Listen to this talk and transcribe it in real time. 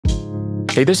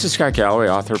Hey, this is Scott Galloway,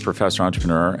 author, professor,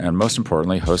 entrepreneur, and most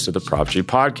importantly, host of the Prop G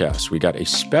podcast. We got a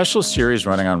special series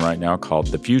running on right now called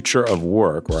The Future of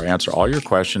Work, where I answer all your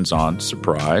questions on,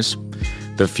 surprise,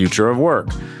 the future of work.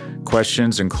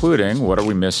 Questions including, what are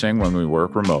we missing when we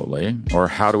work remotely? Or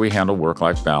how do we handle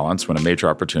work-life balance when a major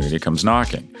opportunity comes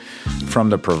knocking?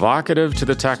 From the provocative to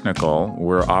the technical,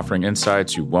 we're offering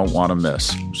insights you won't want to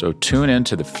miss. So tune in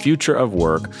to The Future of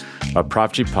Work, a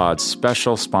Prop G Pod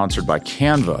special sponsored by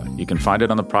Canva. You can find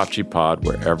it on the Prop G Pod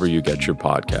wherever you get your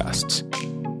podcasts.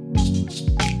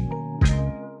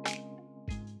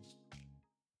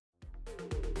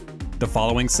 The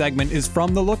following segment is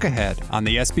from The Look Ahead on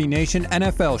the SB Nation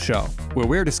NFL Show, where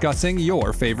we're discussing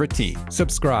your favorite team.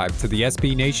 Subscribe to the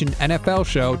SB Nation NFL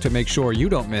Show to make sure you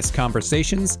don't miss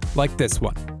conversations like this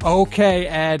one. Okay,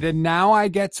 Ed, and now I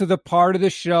get to the part of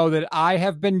the show that I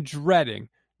have been dreading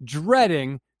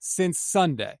since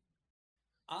Sunday.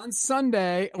 On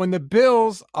Sunday, when the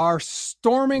Bills are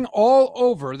storming all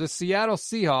over the Seattle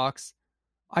Seahawks,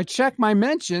 I check my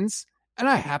mentions and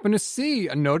I happen to see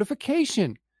a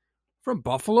notification from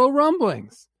Buffalo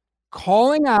Rumblings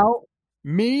calling out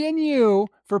me and you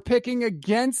for picking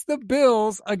against the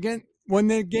Bills when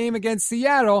the game against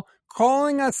Seattle,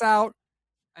 calling us out.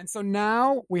 And so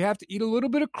now we have to eat a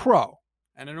little bit of crow.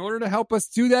 And in order to help us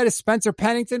do that is Spencer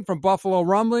Pennington from Buffalo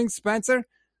Rumblings. Spencer,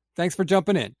 thanks for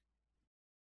jumping in.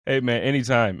 Hey, man,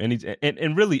 anytime.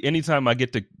 And really, anytime I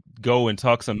get to go and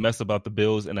talk some mess about the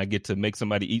Bills and I get to make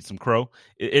somebody eat some crow,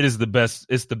 it is the best.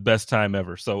 It's the best time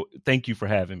ever. So thank you for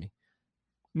having me.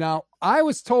 Now, I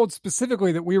was told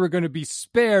specifically that we were going to be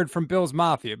spared from Bills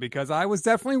Mafia because I was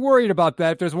definitely worried about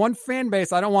that. If there's one fan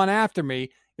base I don't want after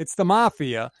me, it's the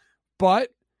Mafia. But,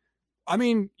 I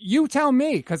mean, you tell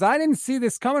me, because I didn't see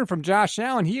this coming from Josh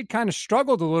Allen. He had kind of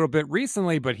struggled a little bit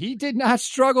recently, but he did not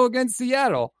struggle against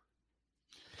Seattle.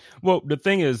 Well, the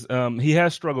thing is, he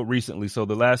has struggled recently. So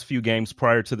the last few games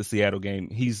prior to the Seattle game,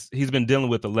 he's been dealing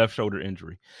with a left shoulder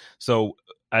injury. So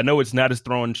I know it's not his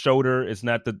throwing shoulder. It's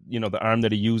not the arm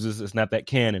that he uses. It's not that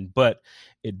cannon, but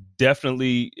it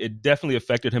definitely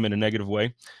affected him in a negative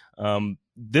way.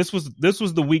 This was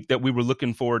the week that we were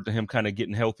looking forward to him kind of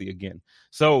getting healthy again.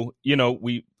 So,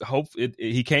 we hope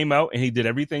he came out and he did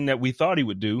everything that we thought he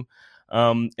would do.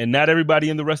 And not everybody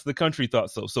in the rest of the country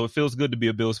thought so. So it feels good to be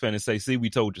a Bills fan and say, see, we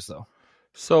told you so.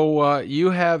 So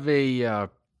you have a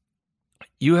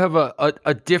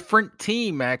different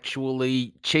team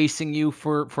actually chasing you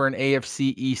for an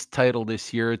AFC East title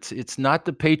this year. It's not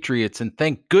the Patriots, and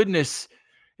thank goodness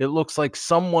it looks like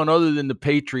someone other than the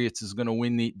Patriots is going to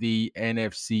win the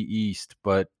NFC East,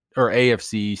 or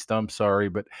AFC East. I'm sorry,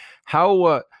 but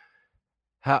how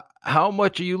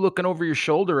much are you looking over your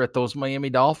shoulder at those Miami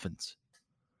Dolphins?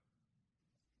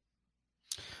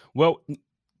 Well,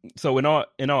 so in all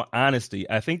honesty,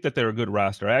 I think that they're a good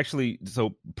roster. Actually,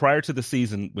 so prior to the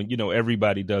season, when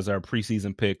everybody does our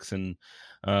preseason picks, and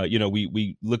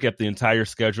we look at the entire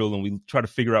schedule and we try to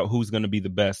figure out who's going to be the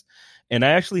best. And I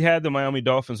actually had the Miami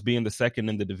Dolphins being the second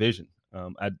in the division.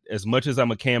 As much as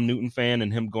I'm a Cam Newton fan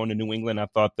and him going to New England, I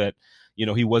thought that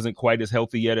he wasn't quite as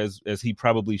healthy yet as he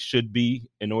probably should be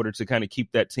in order to kind of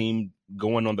keep that team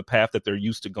going on the path that they're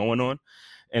used to going on.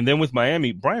 And then with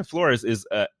Miami, Brian Flores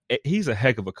he's a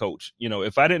heck of a coach.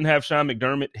 If I didn't have Sean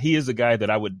McDermott, he is a guy that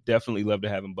I would definitely love to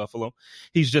have in Buffalo.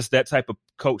 He's just that type of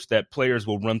coach that players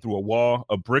will run through a wall,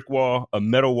 a brick wall, a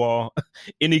metal wall,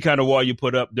 any kind of wall you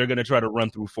put up, they're going to try to run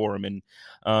through for him. And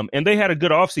they had a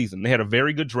good offseason. They had a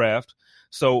very good draft.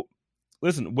 So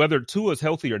listen, whether Tua's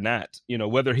healthy or not,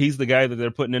 whether he's the guy that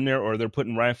they're putting in there or they're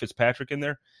putting Ryan Fitzpatrick in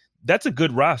there, that's a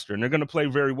good roster and they're going to play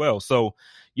very well. So,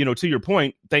 to your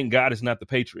point, thank God it's not the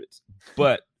Patriots.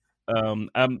 But if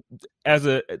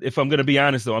I'm going to be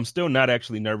honest, though, I'm still not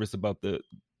actually nervous about the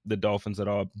Dolphins at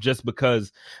all, just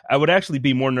because I would actually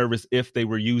be more nervous if they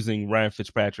were using Ryan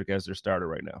Fitzpatrick as their starter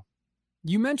right now.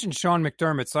 You mentioned Sean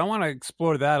McDermott, so I want to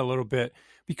explore that a little bit.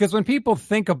 Because when people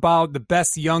think about the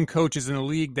best young coaches in the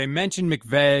league, they mention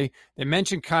McVay, they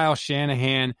mention Kyle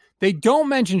Shanahan. They don't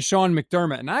mention Sean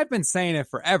McDermott, and I've been saying it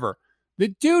forever.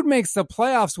 The dude makes the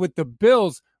playoffs with the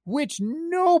Bills, which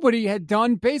nobody had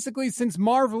done basically since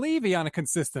Marv Levy on a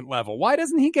consistent level. Why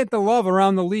doesn't he get the love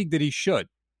around the league that he should?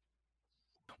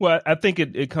 Well, I think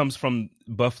it comes from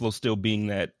Buffalo still being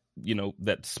that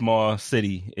that small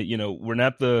city. We're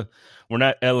not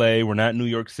LA, we're not New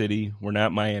York City, we're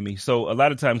not Miami. So a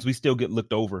lot of times we still get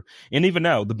looked over. And even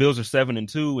now, the Bills are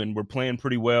 7-2 and we're playing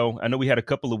pretty well. I know we had a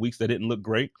couple of weeks that didn't look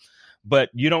great, but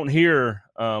you don't hear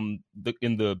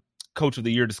in the coach of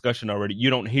the year discussion already, you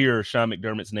don't hear Sean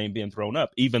McDermott's name being thrown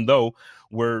up, even though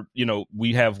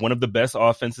we have one of the best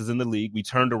offenses in the league. We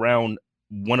turned around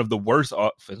one of the worst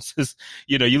offenses.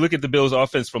 You look at the Bills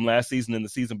offense from last season and the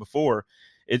season before,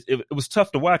 it was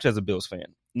tough to watch as a Bills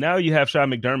fan. Now you have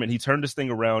Sean McDermott. He turned this thing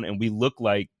around, and we look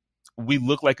like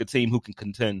a team who can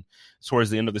contend towards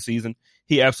the end of the season.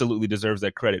 He absolutely deserves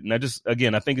that credit. And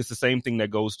I think it's the same thing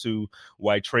that goes to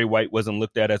why Trey White wasn't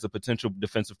looked at as a potential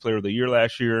defensive player of the year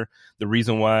last year. The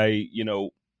reason why,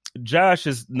 Josh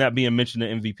is not being mentioned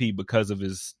in MVP because of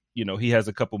his, he has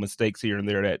a couple mistakes here and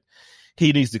there that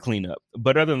he needs to clean up.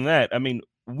 But other than that, I mean,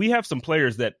 we have some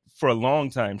players that for a long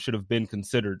time should have been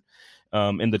considered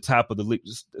in the top of the league.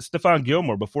 Stephon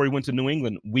Gilmore, before he went to New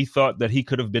England, we thought that he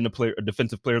could have been a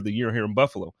defensive player of the year here in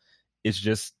Buffalo. It's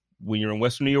just when you're in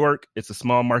Western New York, it's a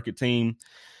small market team,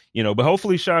 but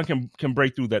hopefully Sean can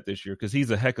break through that this year because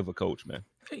he's a heck of a coach, man.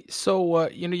 So,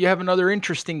 you have another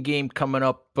interesting game coming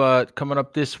up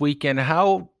this weekend.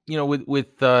 How,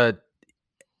 with the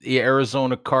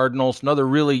Arizona Cardinals, another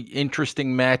really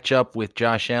interesting matchup with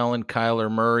Josh Allen, Kyler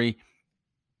Murray.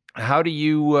 How do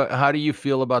you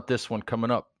feel about this one coming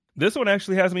up? This one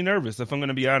actually has me nervous, if I'm going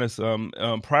to be honest.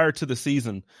 Prior to the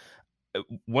season,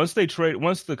 once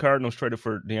the Cardinals traded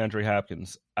for DeAndre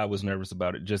Hopkins, I was nervous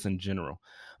about it just in general.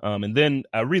 And then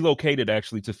I relocated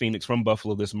actually to Phoenix from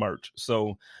Buffalo this March.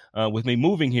 So with me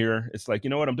moving here, it's like, you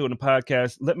know what, I'm doing a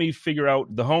podcast. Let me figure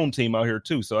out the home team out here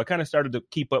too. So I kind of started to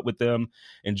keep up with them.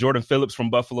 And Jordan Phillips from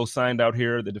Buffalo signed out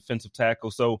here, the defensive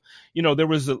tackle. So, there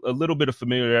was a little bit of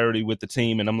familiarity with the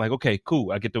team. And I'm like, okay,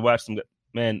 cool. I get to watch them.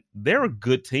 Man, they're a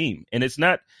good team. And it's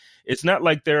not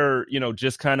like they're,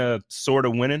 just kind of sort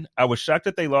of winning. I was shocked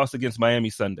that they lost against Miami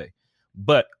Sunday.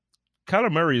 But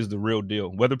Kyler Murray is the real deal,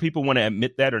 whether people want to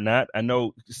admit that or not. I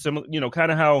know similar,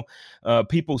 kind of how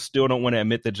people still don't want to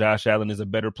admit that Josh Allen is a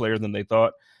better player than they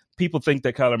thought. People think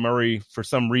that Kyler Murray, for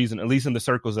some reason, at least in the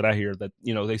circles that I hear, that,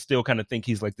 they still kind of think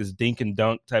he's like this dink and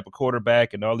dunk type of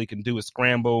quarterback and all he can do is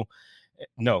scramble.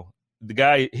 No, the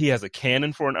guy, he has a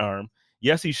cannon for an arm.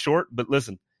 Yes, he's short, but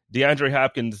listen, DeAndre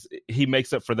Hopkins, he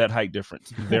makes up for that height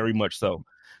difference, very much so.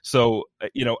 So,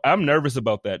 I'm nervous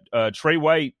about that. Trey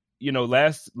White,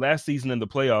 last season in the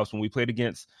playoffs when we played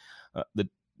against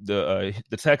the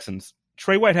Texans,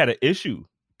 Trey White had an issue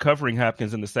covering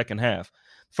Hopkins in the second half.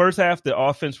 First half, the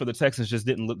offense for the Texans just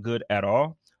didn't look good at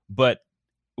all. But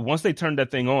once they turned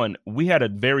that thing on, we had a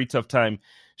very tough time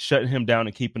shutting him down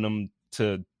and keeping him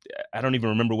to, I don't even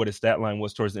remember what his stat line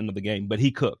was towards the end of the game, but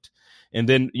he cooked. And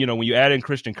then, when you add in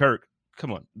Christian Kirk,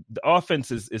 come on, the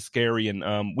offense is scary. And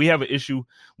we have an issue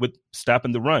with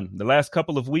stopping the run. The last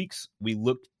couple of weeks, we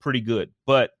looked pretty good.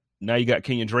 But now you got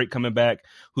Kenyon Drake coming back,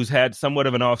 who's had somewhat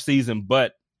of an off season,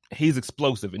 but he's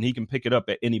explosive and he can pick it up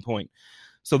at any point.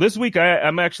 So this week,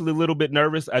 I'm actually a little bit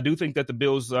nervous. I do think that the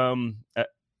Bills,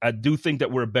 I do think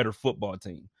that we're a better football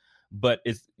team. But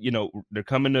it's, they're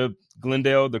coming to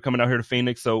Glendale. They're coming out here to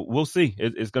Phoenix. So we'll see.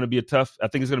 It's going to be I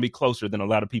think it's going to be closer than a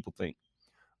lot of people think.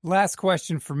 Last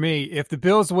question for me. If the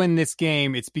Bills win this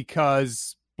game, it's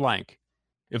because blank.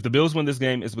 If the Bills win this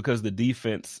game, it's because the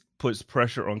defense puts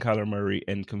pressure on Kyler Murray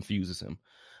and confuses him.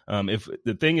 If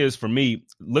the thing is, for me,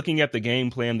 looking at the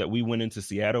game plan that we went into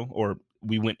Seattle, or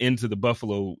we went into the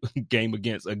Buffalo game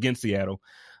against Seattle,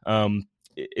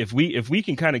 if we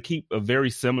can kind of keep a very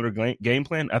similar game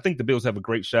plan, I think the Bills have a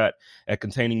great shot at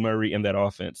containing Murray in that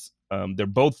offense. They're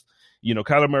both,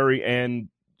 Kyler Murray and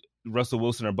Russell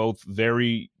Wilson are both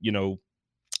very,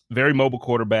 very mobile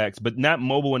quarterbacks, but not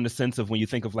mobile in the sense of when you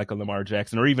think of like a Lamar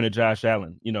Jackson or even a Josh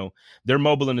Allen. They're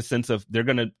mobile in the sense of they're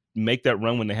going to make that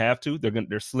run when they have to.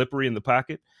 They're slippery in the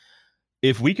pocket.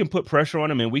 If we can put pressure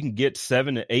on him and we can get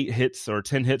 7 to 8 hits or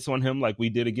 10 hits on him like we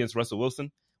did against Russell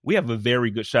Wilson, we have a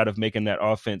very good shot of making that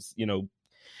offense,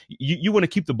 you want to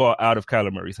keep the ball out of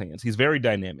Kyler Murray's hands. He's very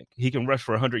dynamic. He can rush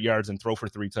for 100 yards and throw for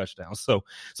 3 touchdowns. So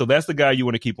that's the guy you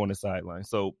want to keep on the sideline.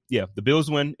 So, yeah, the Bills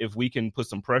win if we can put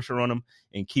some pressure on him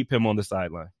and keep him on the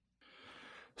sideline.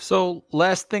 So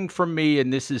last thing from me,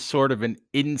 and this is sort of an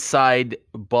inside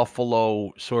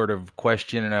Buffalo sort of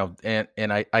question,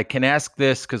 and I can ask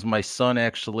this because my son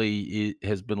actually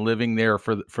has been living there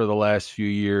for the last few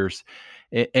years.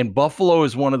 And Buffalo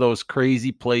is one of those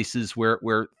crazy places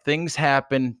where things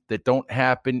happen that don't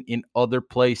happen in other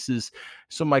places.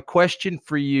 So my question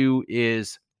for you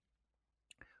is,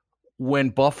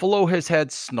 when Buffalo has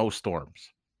had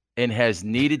snowstorms and has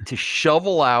needed to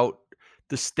shovel out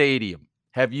the stadium,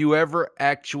 have you ever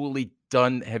actually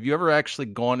gone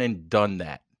and done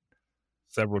that?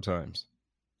 Several times.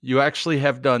 You actually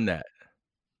have done that?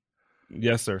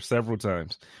 Yes, sir. Several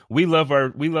times. We love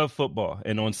football,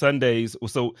 and on Sundays.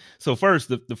 So first,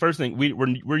 the first thing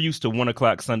we're used to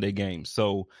 1:00 Sunday games.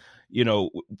 So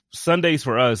Sundays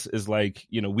for us is like,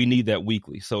 we need that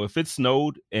weekly. So if it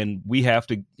snowed and we have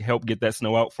to help get that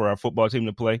snow out for our football team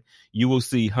to play, you will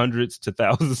see hundreds to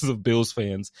thousands of Bills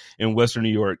fans in Western New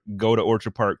York go to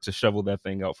Orchard Park to shovel that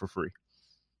thing out for free.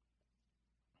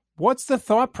 What's the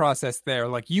thought process there?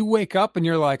 Like, you wake up and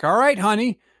you're like, all right,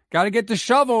 honey, got to get the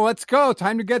shovel. Let's go.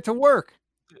 Time to get to work.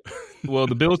 Well,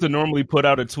 the Bills will normally put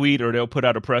out a tweet or they'll put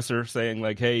out a presser saying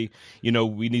like, hey,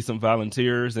 we need some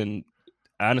volunteers. And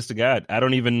honest to God, I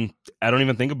don't even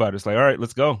think about it. It's like, all right,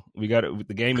 let's go. We got it.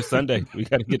 The game is Sunday. We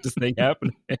got to get this thing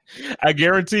happening. I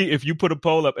guarantee if you put a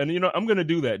poll up, and I'm going to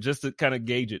do that just to kind of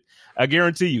gauge it. I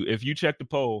guarantee you, if you check the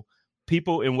poll,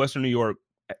 people in Western New York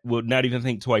will not even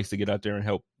think twice to get out there and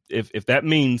help. If that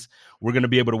means we're going to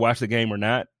be able to watch the game or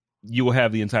not, you will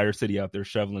have the entire city out there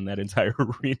shoveling that entire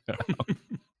arena.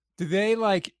 Do they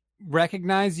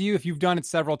recognize you if you've done it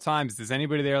several times? Does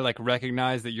anybody there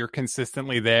recognize that you're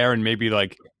consistently there and maybe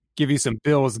give you some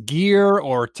Bills gear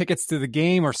or tickets to the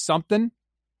game or something?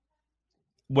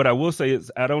 What I will say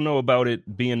is I don't know about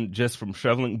it being just from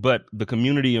shoveling, but the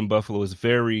community in Buffalo is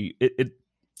it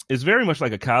is very much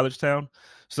like a college town.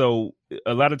 So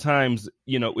a lot of times,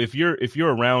 if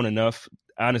you're around enough,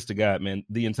 honest to God, man,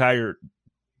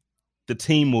 the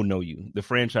team will know you. The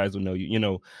franchise will know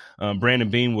you. Brandon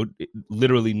Beane would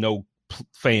literally know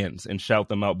fans and shout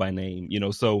them out by name.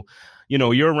 So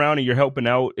you're around and you're helping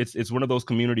out. It's one of those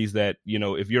communities that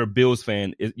if you're a Bills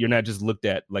fan, you're not just looked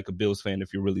at like a Bills fan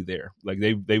if you're really there. Like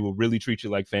they will really treat you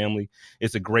like family.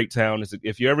 It's a great town.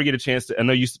 If you ever get a chance to, I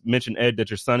know you mentioned, Ed, that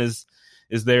your son is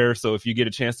there. So if you get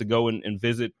a chance to go and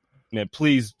visit, man,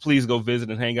 please go visit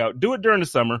and hang out. Do it during the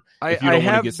summer if you don't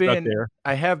want to get stuck there.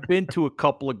 I have been to a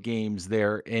couple of games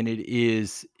there, and it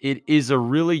is a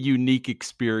really unique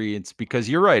experience because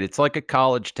you're right. It's like a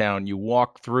college town. You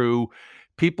walk through,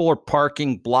 people are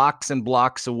parking blocks and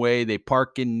blocks away. They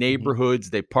park in neighborhoods.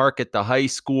 They park at the high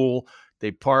school.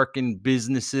 They park in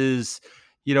businesses.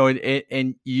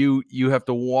 And you have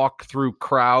to walk through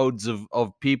crowds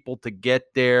of people to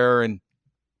get there, and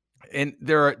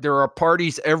there are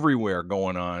parties everywhere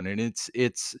going on, and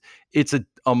it's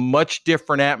a much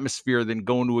different atmosphere than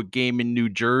going to a game in New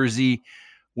Jersey,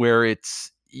 where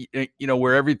it's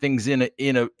where everything's in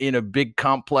a big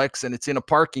complex and it's in a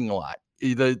parking lot.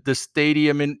 The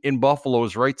stadium in Buffalo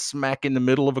is right smack in the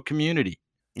middle of a community.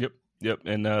 Yep.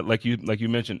 And like you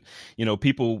mentioned,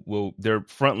 people their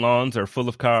front lawns are full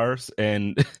of cars,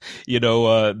 and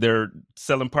they're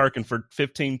selling parking for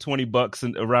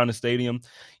 $15-$20 around the stadium.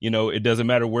 It doesn't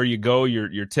matter where you go,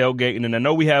 you're tailgating. And I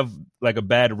know we have a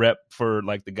bad rep for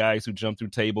the guys who jump through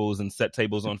tables and set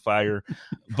tables on fire,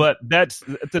 but that's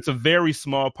a very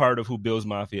small part of who Bills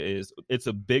Mafia is. It's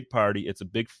a big party. It's a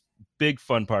big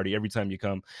fun party every time you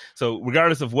come. So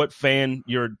regardless of what fan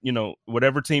you're,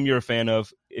 whatever team you're a fan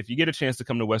of, if you get a chance to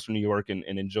come to Western New York and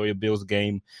enjoy a Bills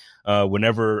game,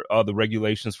 whenever all the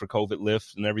regulations for COVID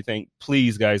lift and everything,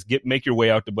 please guys, make your way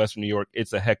out to Western New York.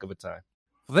 It's a heck of a time.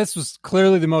 Well, this was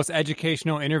clearly the most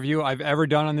educational interview I've ever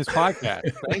done on this podcast.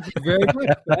 Thank you very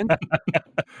much, Ben.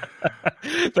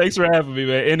 Thanks for having me,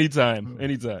 man. Anytime.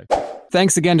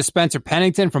 Thanks again to Spencer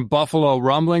Pennington from Buffalo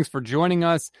Rumblings for joining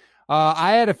us.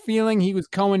 I had a feeling he was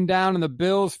going down on the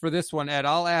Bills for this one, Ed.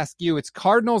 I'll ask you. It's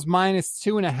Cardinals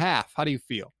 -2.5. How do you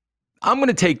feel? I'm going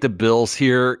to take the Bills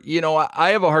here.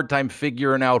 I have a hard time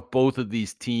figuring out both of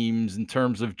these teams in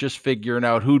terms of just figuring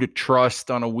out who to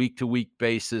trust on a week-to-week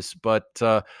basis. But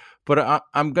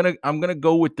I'm gonna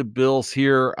go with the Bills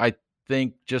here. I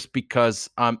think just because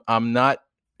I'm not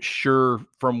sure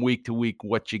from week to week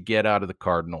what you get out of the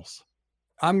Cardinals.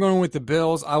 I'm going with the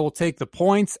Bills. I will take the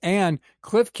points. And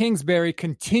Cliff Kingsbury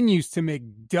continues to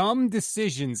make dumb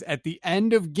decisions at the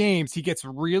end of games. He gets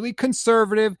really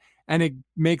conservative and it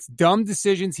makes dumb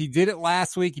decisions. He did it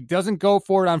last week. He doesn't go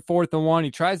for it on 4th and 1.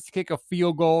 He tries to kick a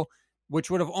field goal,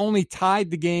 which would have only tied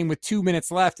the game with 2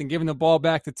 minutes left and given the ball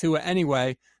back to Tua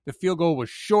anyway. The field goal was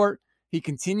short. He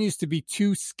continues to be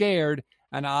too scared,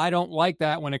 and I don't like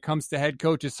that when it comes to head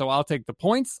coaches. So I'll take the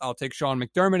points. I'll take Sean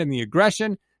McDermott and the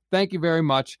aggression. Thank you very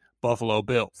much, Buffalo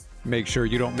Bills. Make sure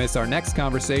you don't miss our next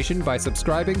conversation by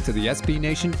subscribing to the SB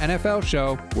Nation NFL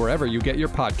show wherever you get your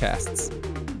podcasts.